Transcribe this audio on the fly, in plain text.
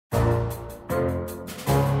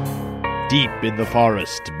Deep in the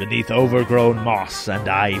forest, beneath overgrown moss and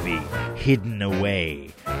ivy, hidden away,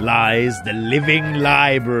 lies the living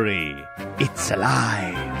library. It's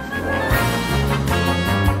alive.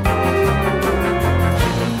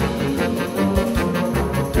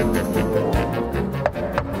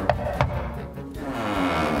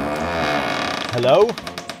 Hello?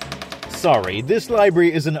 Sorry, this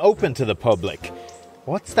library isn't open to the public.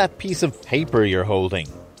 What's that piece of paper you're holding?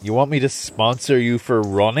 You want me to sponsor you for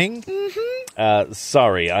running?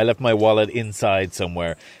 Sorry, I left my wallet inside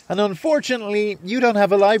somewhere. And unfortunately, you don't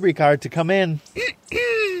have a library card to come in.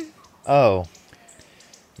 Oh,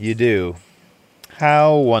 you do.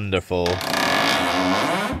 How wonderful.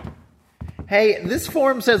 Hey, this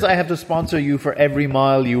form says I have to sponsor you for every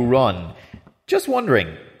mile you run. Just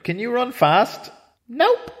wondering, can you run fast?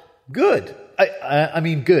 Nope. Good. I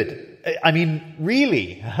mean, good. I mean,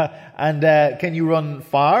 really. And can you run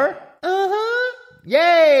far?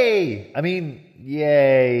 Yay! I mean,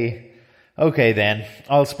 yay. Okay then,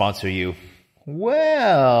 I'll sponsor you.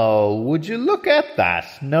 Well, would you look at that?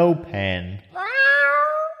 No pen.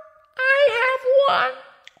 I have one.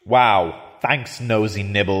 Wow, thanks, Nosy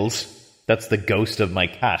Nibbles. That's the ghost of my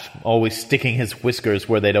cat, always sticking his whiskers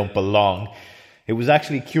where they don't belong. It was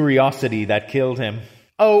actually curiosity that killed him.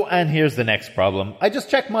 Oh, and here's the next problem. I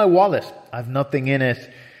just checked my wallet. I've nothing in it.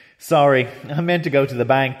 Sorry, I meant to go to the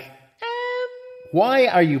bank. Why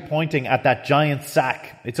are you pointing at that giant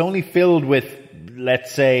sack? It's only filled with,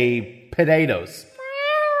 let's say, potatoes.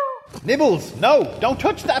 Nibbles, no, don't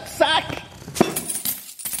touch that sack!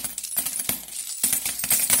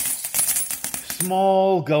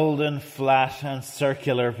 Small, golden, flat and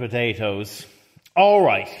circular potatoes. All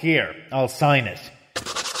right, here, I'll sign it.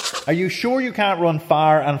 Are you sure you can't run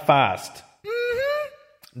far and fast?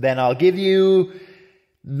 Then I'll give you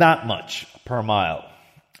that much per mile.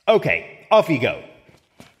 Okay, off you go.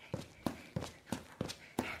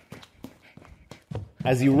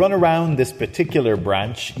 As you run around this particular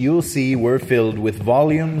branch, you'll see we're filled with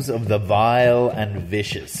volumes of the vile and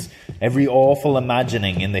vicious. Every awful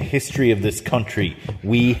imagining in the history of this country,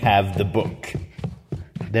 we have the book.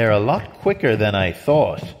 They're a lot quicker than I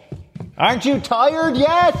thought. Aren't you tired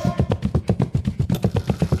yet?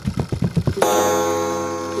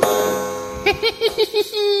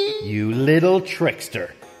 You little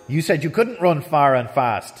trickster. You said you couldn't run far and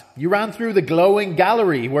fast. You ran through the glowing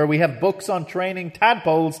gallery where we have books on training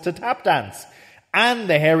tadpoles to tap dance, and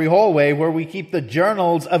the hairy hallway where we keep the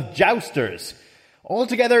journals of jousters.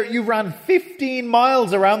 Altogether, you ran 15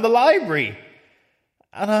 miles around the library.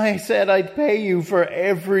 And I said I'd pay you for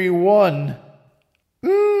every one.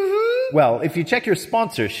 Well, if you check your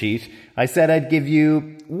sponsor sheet, I said I'd give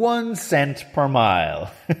you 1 cent per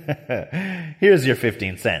mile. Here's your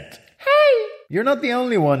 15 cents. Hey! You're not the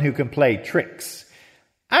only one who can play tricks.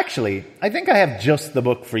 Actually, I think I have just the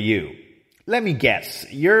book for you. Let me guess.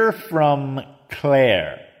 You're from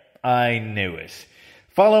Clare. I knew it.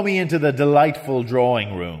 Follow me into the delightful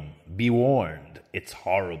drawing room. Be warned, it's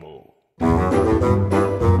horrible.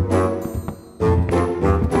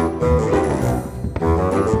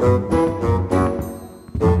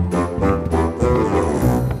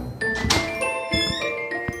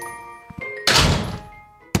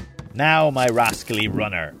 Now, my rascally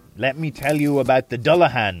runner, let me tell you about the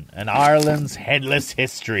Dullahan and Ireland's headless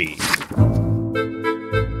history.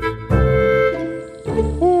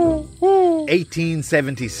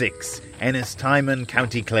 1876, Ennistimon,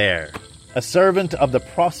 County Clare. A servant of the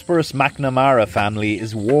prosperous McNamara family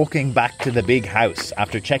is walking back to the big house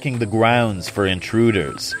after checking the grounds for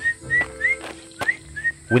intruders,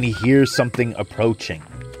 when he hears something approaching.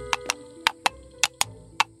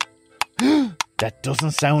 That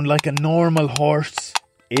doesn't sound like a normal horse.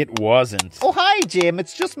 It wasn't. Oh, hi, Jim.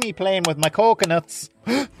 It's just me playing with my coconuts.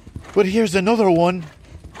 But here's another one.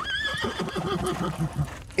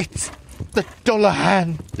 It's the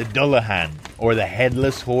Dullahan. The Dullahan, or the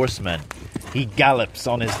Headless Horseman. He gallops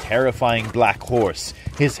on his terrifying black horse,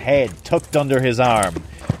 his head tucked under his arm.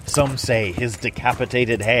 Some say his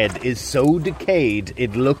decapitated head is so decayed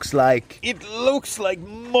it looks like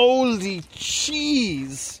moldy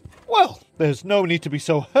cheese. Well, there's no need to be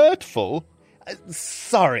so hurtful.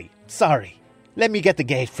 Sorry. Let me get the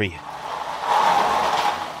gate for you.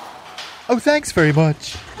 Oh, thanks very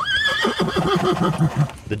much.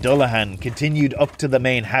 The Dullahan continued up to the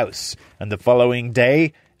main house, and the following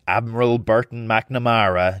day, Admiral Burton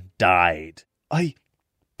McNamara died. I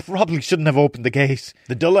probably shouldn't have opened the gate.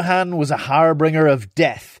 The Dullahan was a harbinger of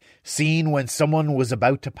death, seen when someone was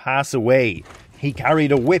about to pass away. He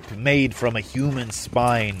carried a whip made from a human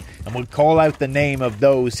spine and would call out the name of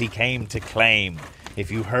those he came to claim. If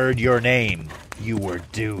you heard your name, you were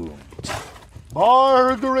doomed.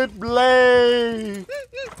 Margaret Blake!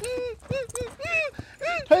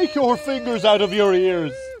 Take your fingers out of your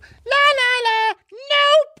ears. La la la,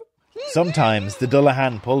 nope! Sometimes the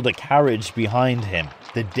Dullahan pulled a carriage behind him,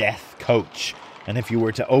 the death coach, and if you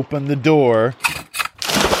were to open the door,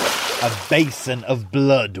 a basin of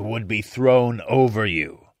blood would be thrown over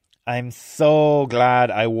you. I'm so glad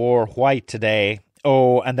I wore white today.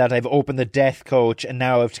 Oh, and that I've opened the death coach and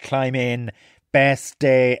now I have to climb in. Best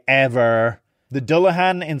day ever. The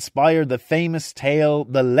Dullahan inspired the famous tale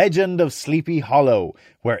The Legend of Sleepy Hollow,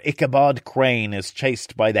 where Ichabod Crane is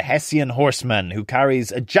chased by the Hessian horseman who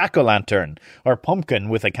carries a jack-o'-lantern, or pumpkin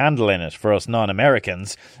with a candle in it for us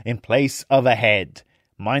non-Americans, in place of a head.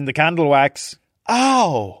 Mind the candle wax.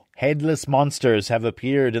 Ow! Headless monsters have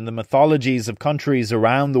appeared in the mythologies of countries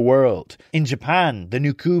around the world. In Japan, the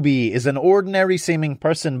Nukubi is an ordinary-seeming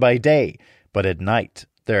person by day, but at night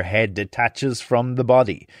their head detaches from the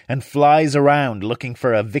body and flies around looking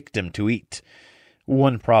for a victim to eat.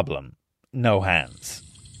 One problem: no hands.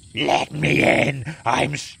 Let me in!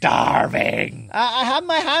 I'm starving! I have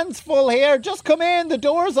my hands full here. Just come in. The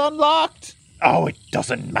door's unlocked. Oh, it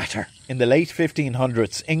doesn't matter. In the late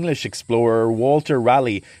 1500s, English explorer Walter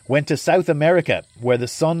Raleigh went to South America, where the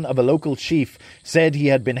son of a local chief said he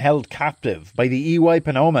had been held captive by the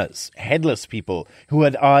Iwaiponomas, headless people who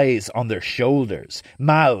had eyes on their shoulders,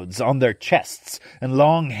 mouths on their chests, and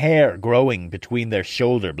long hair growing between their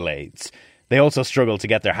shoulder blades. They also struggled to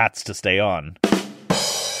get their hats to stay on.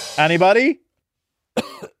 Anybody?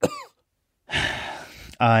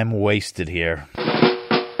 I'm wasted here.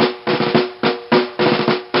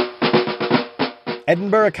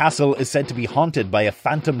 Edinburgh Castle is said to be haunted by a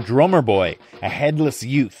phantom drummer boy, a headless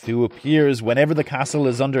youth who appears whenever the castle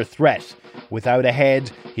is under threat. Without a head,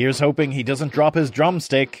 here's hoping he doesn't drop his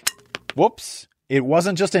drumstick. Whoops. It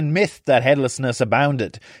wasn't just in myth that headlessness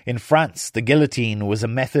abounded. In France, the guillotine was a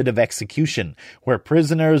method of execution where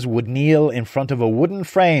prisoners would kneel in front of a wooden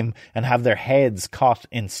frame and have their heads caught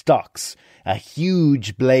in stocks. A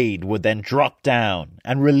huge blade would then drop down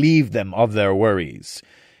and relieve them of their worries.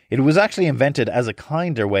 It was actually invented as a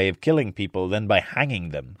kinder way of killing people than by hanging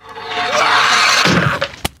them.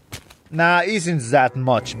 Nah, isn't that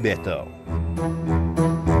much better?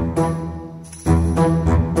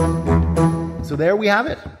 So there we have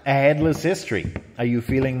it, a headless history. Are you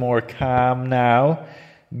feeling more calm now?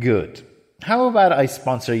 Good. How about I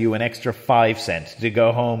sponsor you an extra 5 cents to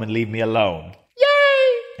go home and leave me alone?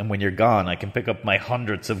 Yay! And when you're gone, I can pick up my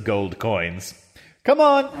hundreds of gold coins. Come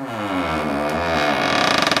on!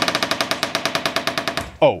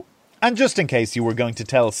 Oh, and just in case you were going to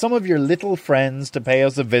tell some of your little friends to pay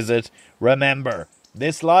us a visit, remember,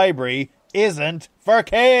 this library isn't for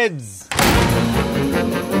kids!